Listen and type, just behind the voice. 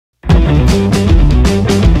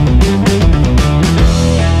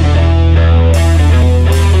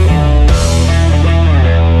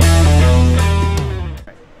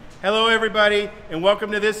everybody, and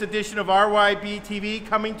welcome to this edition of RYB TV,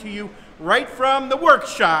 coming to you right from the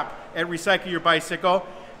workshop at Recycle Your Bicycle.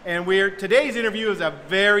 And today's interview is a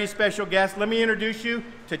very special guest. Let me introduce you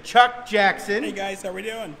to Chuck Jackson. Hey guys, how we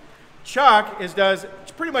doing? Chuck does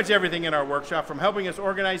pretty much everything in our workshop, from helping us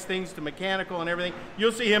organize things to mechanical and everything.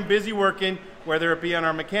 You'll see him busy working, whether it be on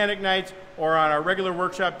our mechanic nights or on our regular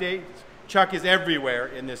workshop days. Chuck is everywhere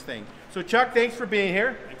in this thing. So Chuck, thanks for being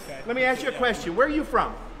here. Thanks, guys. Let me ask you a question. Where are you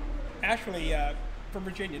from? Actually, from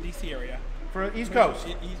Virginia, D.C. area. From East Coast?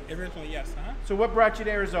 Originally, yes. So what brought you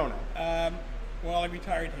to Arizona? Well, I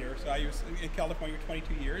retired here, so I was in California for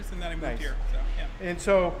 22 years, and then I moved here. So, yeah. And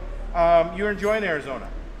so you're enjoying Arizona?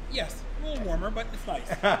 Yes, a little warmer, but it's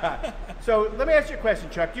nice. So let me ask you a question,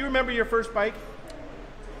 Chuck. Do you remember your first bike?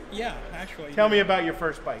 Yeah, actually. Tell me about your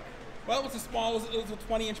first bike. Well, it was a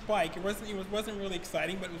 20-inch bike. It wasn't really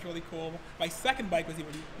exciting, but it was really cool. My second bike was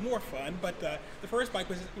even more fun, but the first bike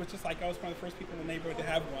was just like I was one of the first people in the neighborhood to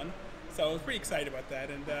have one, so I was pretty excited about that.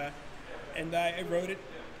 And I rode it,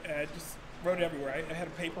 just rode it everywhere. I had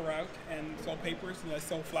a paper route and sold papers, and I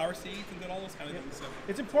sold flower seeds and did all those kind of things. So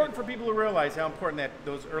it's important for people to realize how important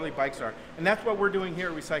those early bikes are, and that's what we're doing here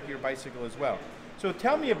at Recycle Your Bicycle as well. So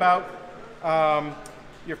tell me about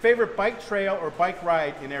your favorite bike trail or bike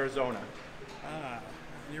ride in Arizona.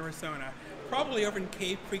 Arizona. Probably over in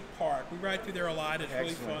Cave Creek Park. We ride through there a lot. It's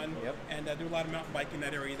really fun. Yep. And do a lot of mountain biking in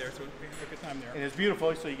that area there, so we have a good time there. And it's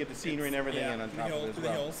beautiful, so you get the scenery and everything in on top of it as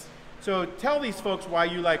well. Hills. So tell these folks why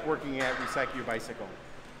you like working at Recycle Your Bicycle.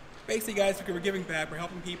 Basically, guys, we're giving back. We're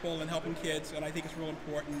helping people and helping kids, and I think it's real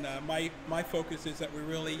important. My focus is that we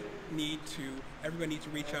really everybody needs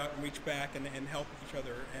to reach out and reach back and help each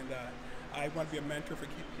other. And I want to be a mentor for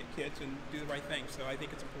kids and do the right thing, so I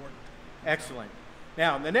think it's important. Excellent.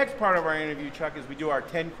 Now, the next part of our interview, Chuck, is we do our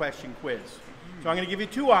 10-question quiz. So I'm going to give you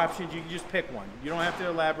two options. You can just pick one. You don't have to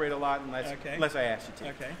elaborate a lot unless I ask you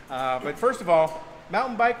to. Okay. But first of all,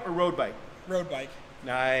 mountain bike or road bike? Road bike.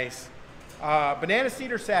 Nice. Banana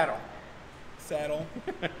seat or saddle? Saddle.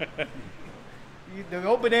 The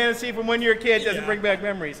old banana seat from when you were a kid doesn't bring back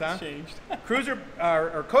memories, huh? It's changed. Cruiser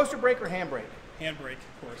or coaster brake or handbrake? Handbrake,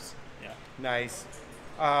 of course. Yeah. Nice.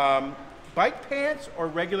 Bike pants or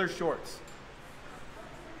regular shorts?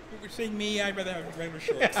 If you're seeing me, I'd rather have regular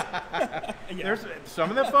shorts. Yeah. There's some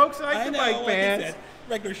of the folks like the bike pants. Like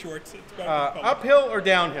regular shorts. Uphill or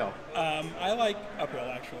downhill? I like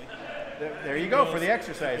uphill, actually. There you go, for the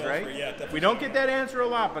exercise, right? Yeah, we don't get that answer a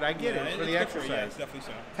lot, but I get it. It's for the exercise. Yeah, it's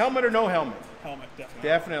definitely so. Helmet or no helmet? Helmet, definitely.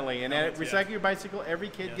 Definitely. And at Recycle Your Bicycle, every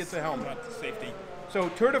kid gets a helmet. Safety. So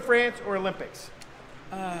Tour de France or Olympics?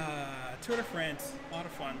 Tour de France, a lot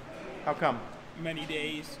of fun. How come? Many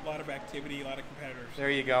days, a lot of activity, a lot of competitors. There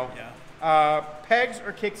you go. Yeah. Pegs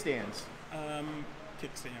or kickstands?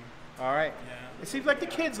 Kickstand. All right. Yeah. It seems like the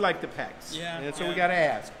kids like the pegs. Yeah. And so we got to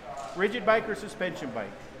ask. Rigid bike or suspension bike?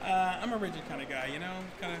 I'm a rigid kind of guy, you know.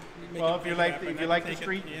 Well, if you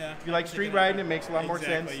like street riding, it makes a lot more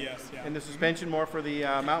sense. Yes, yeah. And the suspension more for the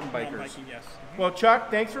mountain bikers. Mountain biking, yes. Well, Chuck,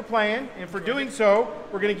 thanks for playing, and for doing so,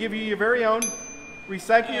 we're going to give you your very own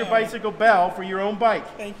Recycle Your Bicycle bell for your own bike.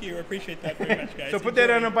 Thank you. I appreciate that very much, guys. So put that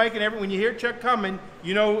on a bike, and when you hear Chuck coming,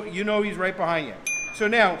 you know he's right behind you. So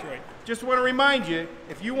now, just want to remind you,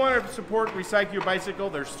 if you want to support Recycle Your Bicycle,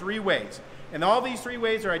 there's 3 ways. And all these 3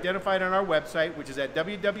 ways are identified on our website, which is at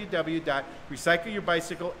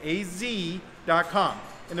www.recycleyourbicycleaz.com.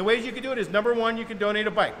 And the ways you can do it is, number 1, you can donate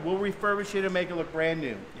a bike. We'll refurbish it and make it look brand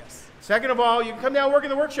new. Yes. Second of all, you can come down and work in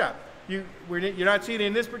the workshop. You're not seeing it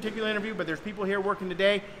in this particular interview, but there's people here working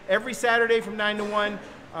today, every Saturday from 9 to 1,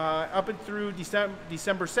 up and through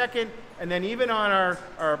December 2nd. And then even on our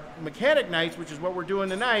mechanic nights, which is what we're doing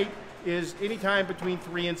tonight, is anytime between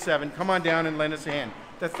 3 and 7. Come on down and lend us a hand.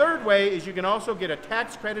 The third way is you can also get a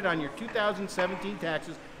tax credit on your 2017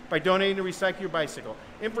 taxes by donating to Recycle Your Bicycle.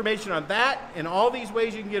 Information on that and all these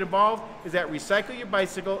ways you can get involved is at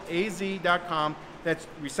recycleyourbicycleaz.com. That's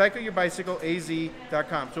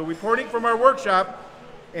recycleyourbicycleaz.com. So reporting from our workshop,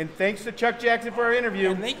 and thanks to Chuck Jackson for our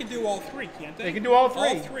interview. And they can do all 3, can't they? They can do all 3.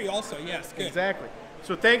 All 3 also, yes. Good. Exactly.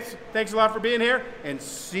 So thanks a lot for being here, and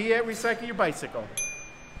see you at Recycle Your Bicycle.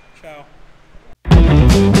 Ciao.